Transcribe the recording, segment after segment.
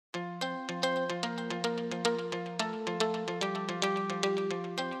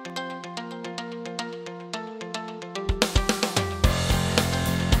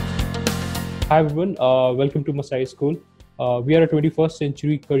Hi everyone, welcome to Masai School. We are a 21st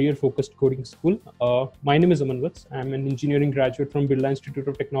century career-focused coding school. My name is Aman Vats. I'm an engineering graduate from Birla Institute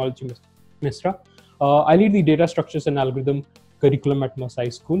of Technology, Misra. I lead the data structures and algorithm curriculum at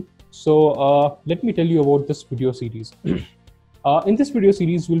Masai School. So let me tell you about this video series. In this video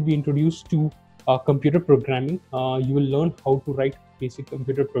series, we'll be introduced to computer programming. You will learn how to write basic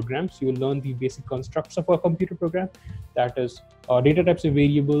computer programs. You will learn the basic constructs of a computer program, that is data types and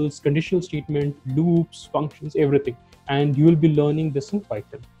variables, conditional statement, loops, functions, everything. And you will be learning this in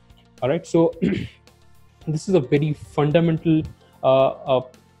Python. All right, so this is a very fundamental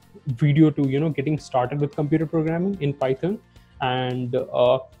video to getting started with computer programming in Python. And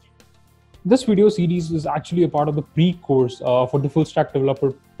this video series is actually a part of the pre-course for the full stack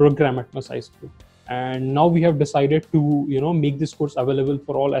developer program at Masai School. And now we have decided to make this course available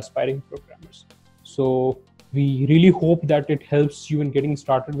for all aspiring programmers. So we really hope that it helps you in getting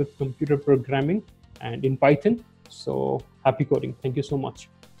started with computer programming and in Python. So happy coding. Thank you so much.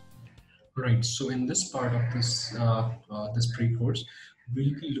 Right. So in this part of this pre-course,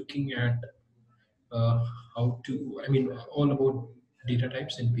 we'll be looking at all about data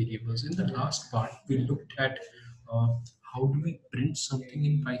types and variables. In the last part, we looked at how do we print something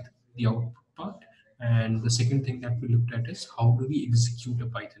in Python, the output part, and the second thing that we looked at is how do we execute a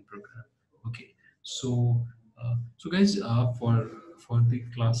Python program. Okay. So guys, for the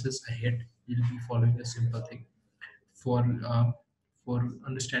classes ahead, we'll be following a simple thing for uh, for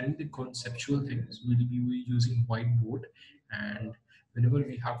understanding the conceptual things. We'll be using whiteboard, and whenever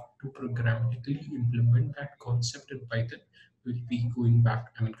we have to programmatically implement that concept in Python, we'll be coming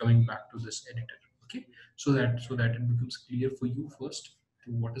back to this editor. Okay, so that it becomes clear for you first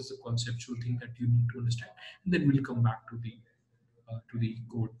to what is the conceptual thing that you need to understand, and then we'll come back to the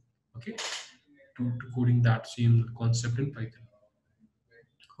code. Okay, to coding that same concept in Python.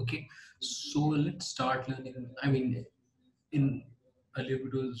 Okay, so let's start learning. In earlier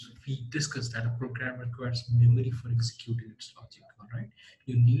videos, we discussed that a program requires memory for executing its logic. All right,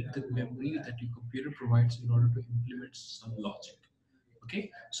 you need the memory that your computer provides in order to implement some logic.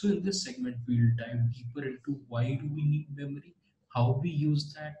 Okay, so in this segment, we'll dive deeper into why do we need memory, how we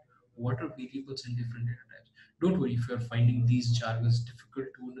use that, what are variables and different data types. Don't worry if you're finding these jargons difficult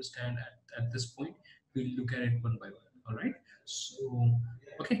to understand at this point. We'll look at it one by one. All right. So,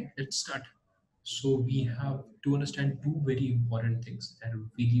 okay, let's start. So we have to understand two very important things, that are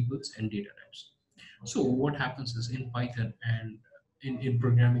variables and data types. So what happens is in Python and in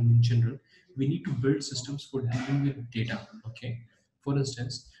programming in general, we need to build systems for dealing with data. Okay. For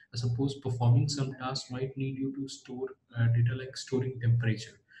instance, suppose performing some task might need you to store data like storing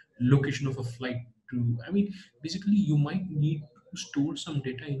temperature, location of a flight to, basically you might need to store some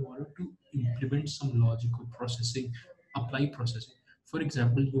data in order to implement some logic or processing, apply processing. For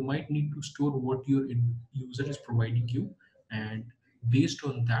example, you might need to store what your user is providing you, and based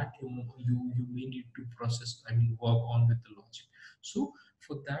on that you may need to process, work on with the logic. So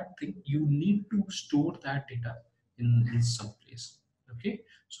for that thing you need to store that data in some place. Okay,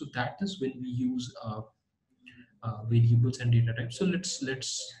 so that is when we use variables and data types. So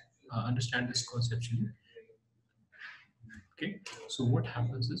let's understand this conceptually. Okay, so what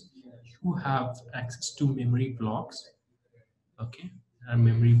happens is you have access to memory blocks. Okay,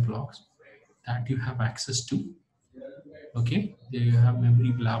 memory blocks that you have access to. Okay, there you have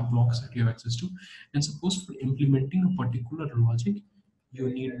memory blocks that you have access to, and suppose for implementing a particular logic you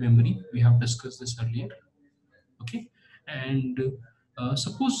need memory. We have discussed this earlier. Okay, and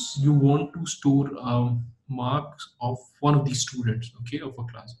suppose you want to store marks of one of the students, okay, of a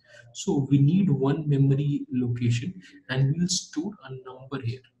class. So we need one memory location, and we'll store a number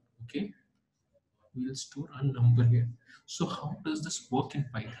here. Okay, we'll store a number here. So how does this work in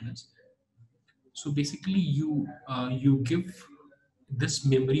Python is, so basically you give this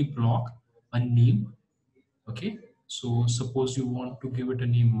memory block a name. Okay, so suppose you want to give it a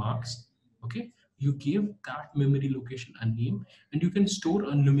name marks. Okay, you give that memory location a name, and you can store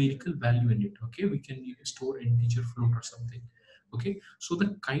a numerical value in it. Okay, you can store integer, float, or something. Okay, so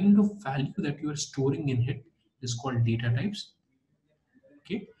the kind of value that you are storing in it is called data types.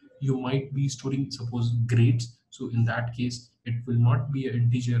 Okay, you might be storing, suppose, grades. So in that case it will not be an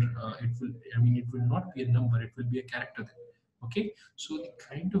integer. It will not be a number, it will be a character then. Okay, so the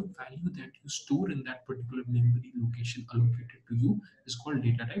kind of value that you store in that particular memory location allocated to you is called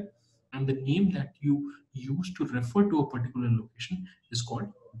data type, and the name that you use to refer to a particular location is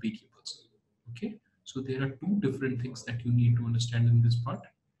called variables. Okay, so there are two different things that you need to understand in this part.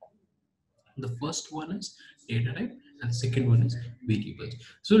 The first one is data type, and the second one is variables.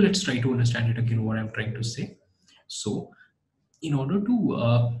 So let's try to understand it again, what I'm trying to say. So in order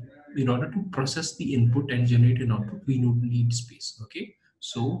to in order to process the input and generate an output, we need space. Okay,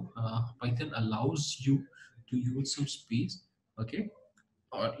 so Python allows you to use some space. Okay,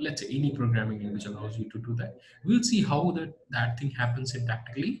 or let's say any programming language allows you to do that. We'll see how that thing happens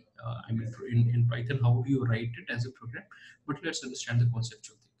syntactically. I mean, in Python, how do you write it as a program? But let's understand the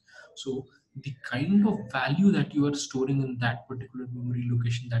conceptual thing. So the kind of value that you are storing in that particular memory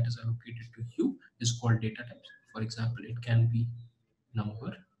location that is allocated to you is called data types. For example, it can be number,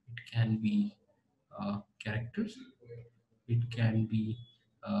 it can be characters, it can be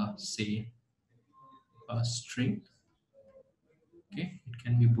say a string. Okay, it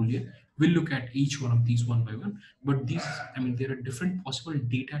can be boolean. We'll look at each one of these one by one, but these, I mean, there are different possible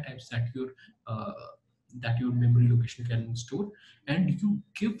data types uh, that your memory location can store, and you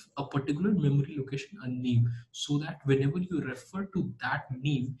give a particular memory location a name, so that whenever you refer to that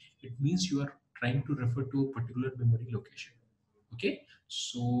name, it means you are trying to refer to a particular memory location. Okay,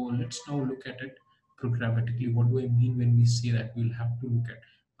 so let's now look at it programmatically. What do I mean when we say that we'll have to look at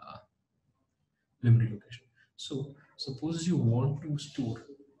memory location? So suppose you want to store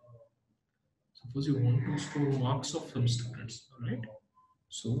marks of some students. All right,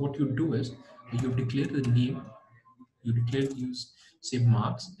 so what you do is you declare the name, you declare, use, say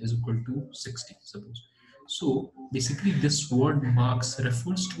marks is equal to 60, suppose. So basically this word marks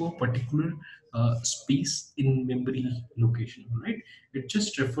refers to a particular space in memory location. All right, it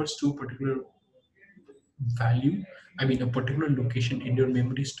just refers to a particular value, I mean a particular location in your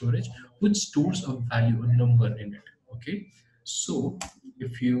memory storage, which stores a value, a number in it. Okay, so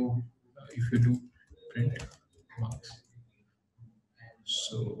if you do print marks,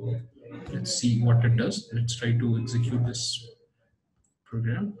 so let's see what it does. Let's try to execute this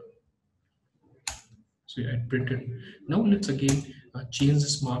program. So yeah, it printed. Now let's again change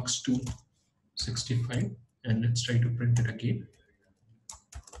this marks to 65, and let's try to print it again.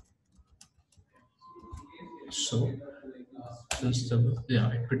 So just yeah,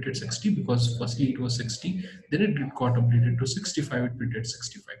 it printed 60 because firstly it was 60, then it got updated to 65, it printed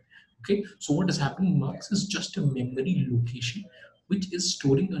 65. Okay, so what is happening, marks is just a memory location which is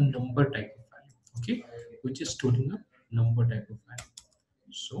storing a number type of value. Okay, which is storing a number type of value.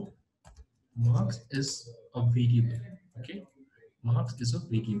 So marks is a variable. Okay, marks is a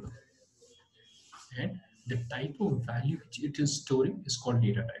variable, and the type of value which it is storing is called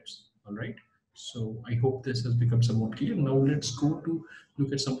data types. All right, so I hope this has become somewhat clear. Now let's go to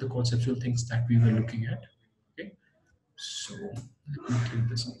look at some of the conceptual things that we were looking at. Okay, so let me clear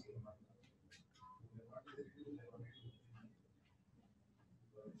this up.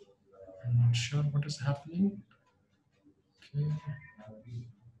 I'm not sure what is happening. Okay, right,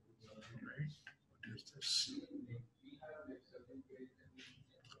 what is this?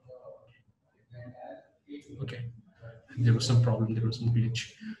 Okay, there was some problem, there was some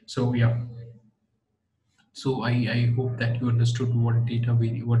glitch. So yeah, so I hope that you understood what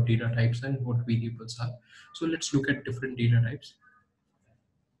what data types and what variables are. So let's look at different data types.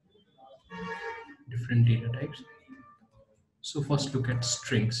 So first look at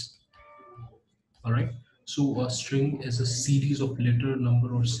strings. All right. So a string is a series of letter,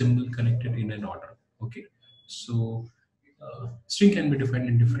 number, or symbol connected in an order. Okay. So string can be defined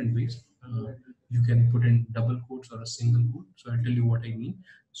in different ways. You can put in double quotes or a single quote. So I'll tell you what I mean.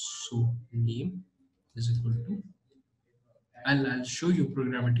 So name is equal to. I'll show you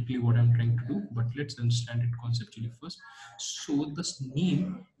programmatically what I'm trying to do, but let's understand it conceptually first. So this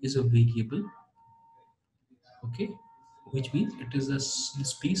name is a variable. Okay, which means it is a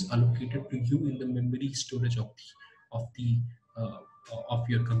space allocated to you in the memory storage of the uh, of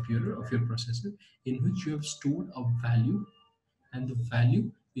your computer, of your processor, in which you have stored a value, and the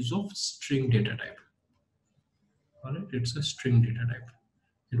value is of string data type. All right, it's a string data type.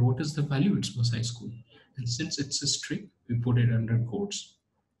 And what is the value? It's Masai School. And since it's a string, we put it under quotes.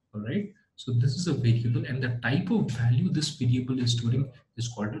 All right, so this is a variable, and the type of value this variable is storing is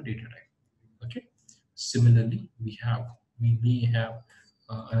called a data type. Okay, similarly we may have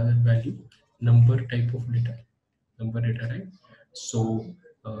another value, number type of data, number data type. So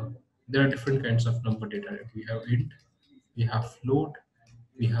uh, there are different kinds of number data type. We have int, we have float,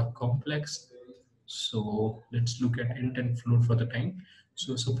 we have complex. So let's look at int and float for the time.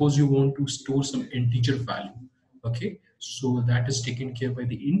 So suppose you want to store some integer value. Okay, so that is taken care by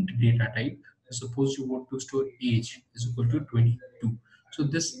the int data type. Suppose you want to store age is equal to 22. So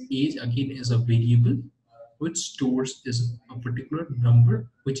this age again is a variable which stores is a particular number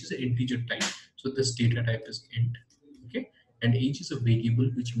which is an integer type. So this data type is int. Okay, and age is a variable,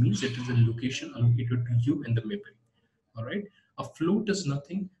 which means it is a location allocated to you in the memory. All right, a float is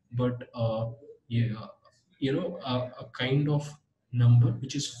nothing but yeah, a kind of number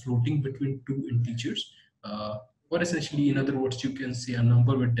which is floating between two integers, or essentially, in other words, you can say a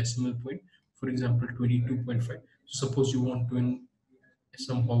number with decimal point. For example, 22.5. So suppose you want to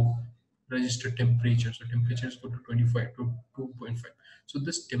somehow register temperature. So temperature is equal to 25 to 2.5. So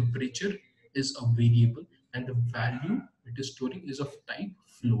this temperature is a variable, and the value it is storing is of type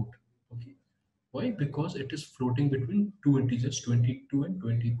float. Okay. Why? Because it is floating between two integers, 22 and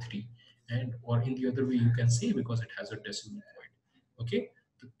 23. And or in the other way, you can say because it has a decimal point. Okay.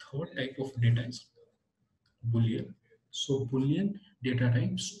 The third type of data is Boolean. So Boolean data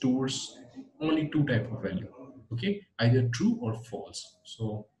type stores only two type of value. Okay, either true or false.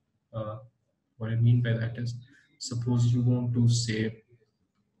 So uh, what I mean by that is, suppose you want to say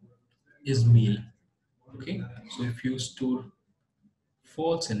is male. Okay, so if you store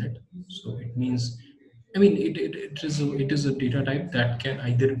false in it, so it means, I mean, it is a data type that can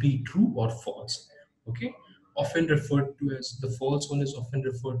either be true or false. Okay, often referred to as the false one is often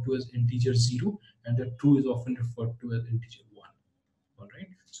referred to as integer zero, and the true is often referred to as integer one. All right.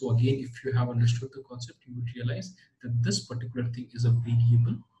 So again, if you have understood the concept, you would realize that this particular thing is a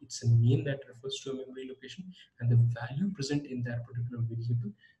variable. It's a name that refers to a memory location, and the value present in that particular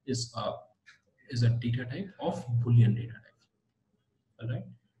variable is a data type of Boolean data type. All right.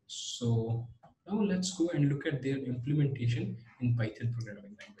 So now let's go and look at their implementation in Python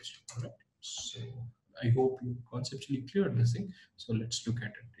programming language. All right. So I hope you conceptually cleared this thing. So let's look at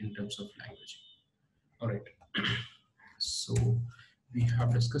it in terms of language. All right. So we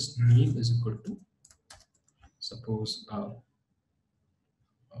have discussed name is equal to, suppose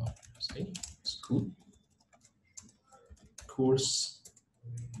say school, course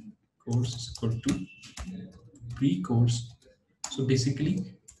course is equal to pre-course. So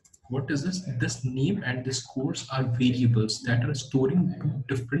basically, what is this? This name and this course are variables that are storing two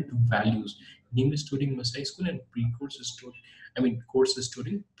different values. Name is storing Masai School, and pre-course is storing, I mean, course is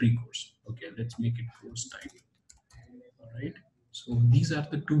storing pre-course. Okay, let's make it course type. All right. So these are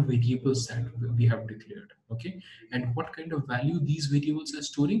the two variables that we have declared. Okay. And what kind of value these variables are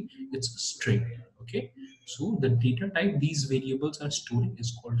storing? It's a string. Okay. So the data type these variables are storing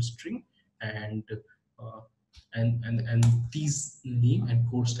is called a string, and uh, and these name and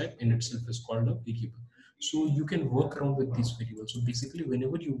course type in itself is called a variable. So you can work around with these variables. So basically,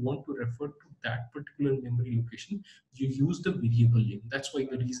 whenever you want to refer to that particular memory location, you use the variable name. That's why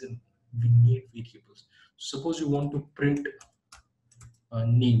the reason we need variables. Suppose you want to print a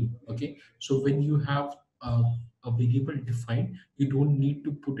name. Okay, so when you have a variable defined, you don't need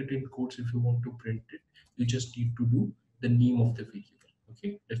to put it in quotes. If you want to print it, you just need to do the name of the variable.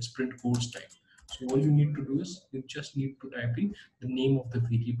 Okay, let's print course type. So all you need to do is you just need to type in the name of the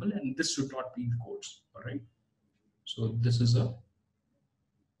variable, and this should not be in quotes. All right. So this is a,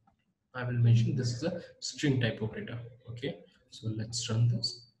 I will mention this is a string type of data. Okay, so let's run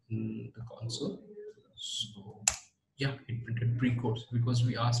this in the console. So yeah, it printed pre-course because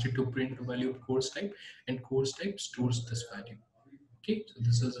we asked it to print the value of course type, and course type stores this value. Okay, so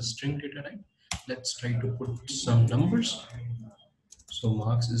this is a string data type. Let's try to put some numbers. So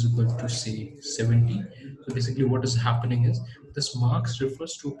marks is equal to say 70. So basically what is happening is this marks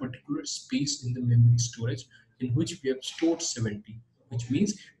refers to a particular space in the memory storage in which we have stored 70, which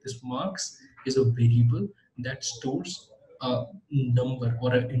means this marks is a variable that stores a number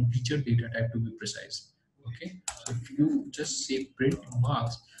or an integer data type, to be precise. Okay, so if you just say print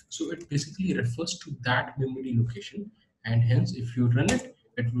marks, so it basically refers to that memory location, and hence if you run it,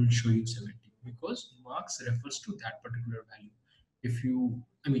 it will show you 70 because marks refers to that particular value. If you,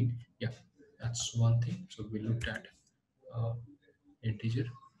 I mean, yeah, that's one thing. So we looked at uh, integer.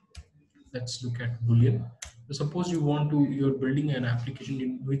 Let's look at boolean. So suppose you want to, you're building an application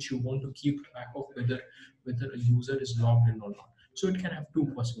in which you want to keep track of whether a user is logged in or not. So it can have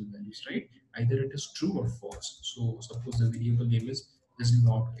two possible values, right? Either it is true or false. So suppose the variable name is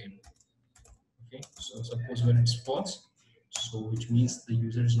logged in. Okay, so suppose when it's false, so which means the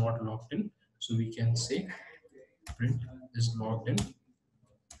user is not logged in, so we can say print is logged in.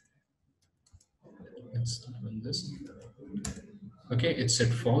 Let's run this. Okay, it's set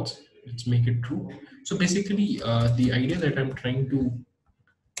false. Let's make it true. So basically, the idea that I'm trying to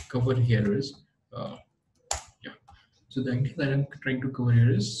cover here is, uh, yeah. So the idea that I'm trying to cover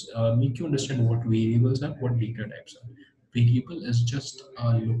here is make you understand what variables are, what data types are. Variable is just a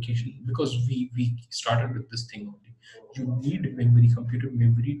location, because we started with this thing only. You need memory, computer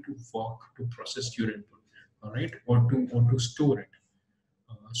memory to work, to process your input, all right, or to store it.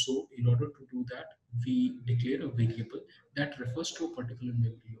 So in order to do that, we declare a variable that refers to a particular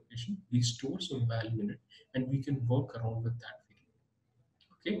memory location. We store some value in it, and we can work around with that variable.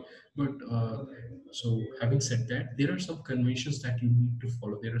 Okay, but so having said that, there are some conventions that you need to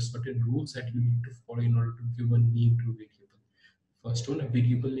follow. There are certain rules that you need to follow in order to give a name to a variable. First one, a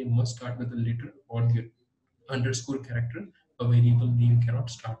variable name must start with a letter or the underscore character. A variable name cannot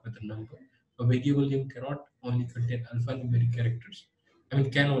start with a number. A variable name cannot only contain alphanumeric characters. I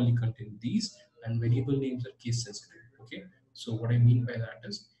mean, can only contain these, and variable names are case sensitive. Okay, so what I mean by that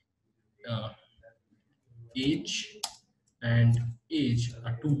is uh, age and age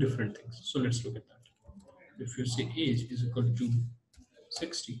are two different things. So let's look at that. If you say age is equal to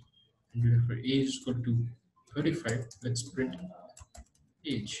 60 and if your age is equal to 35, let's print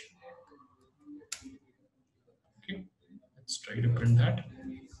age. Okay, let's try to print that.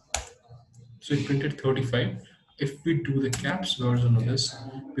 So it printed 35. If we do the caps version of this,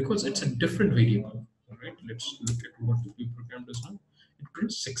 because it's a different variable, all right, let's look at what the program does now. It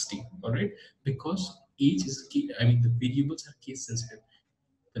prints 60, all right, because age is key. I mean, the variables are case sensitive.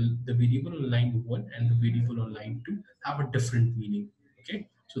 The variable on line 1 and the variable on line 2 have a different meaning. Okay,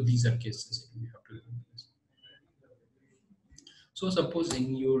 so these are case sensitive. You have to remember this. So suppose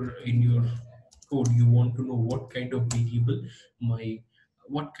in your code you want to know what kind of variable my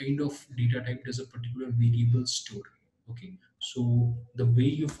what kind of data type does a particular variable store. Okay, so the way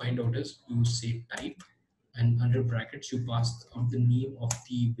you find out is you say type and under brackets you pass out the name of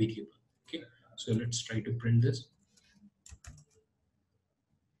the variable. Okay, so let's try to print this.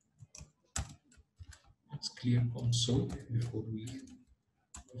 Let's clear console before we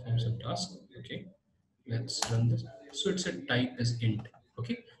perform some task. Okay, let's run this. So it's a type as int.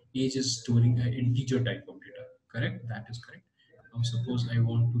 Okay, age is storing an integer type of data. Correct, that is correct. Now suppose I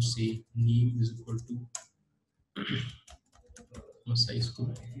want to say name is equal to Masai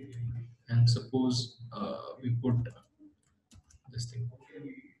School, and suppose we put this thing,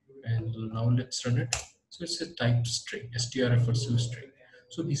 and now let's run it. So it's a type string. Str refers to string.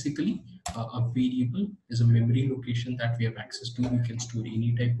 So basically, a variable is a memory location that we have access to. We can store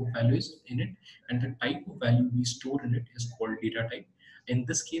any type of values in it, and the type of value we store in it is called data type. In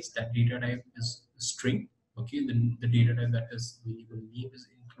this case, that data type is string. Okay, the data type that is variable name is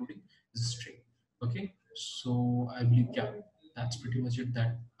including is string. Okay, so I believe, yeah, that's pretty much it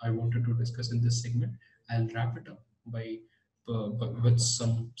that I wanted to discuss in this segment. I'll wrap it up by with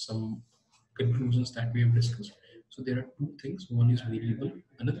some conclusions that we have discussed. So there are two things. One is variable,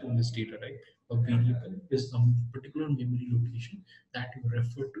 another one is data type. A variable is a particular memory location that you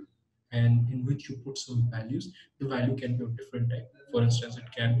refer to and in which you put some values. The value can be of different type. For instance, it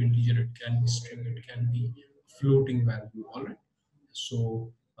can be integer, it can be string, it can be floating value. All right.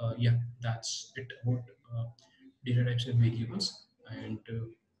 So yeah, that's it about data types and variables. And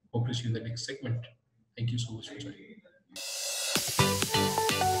hope to see you in the next segment. Thank you so much for joining.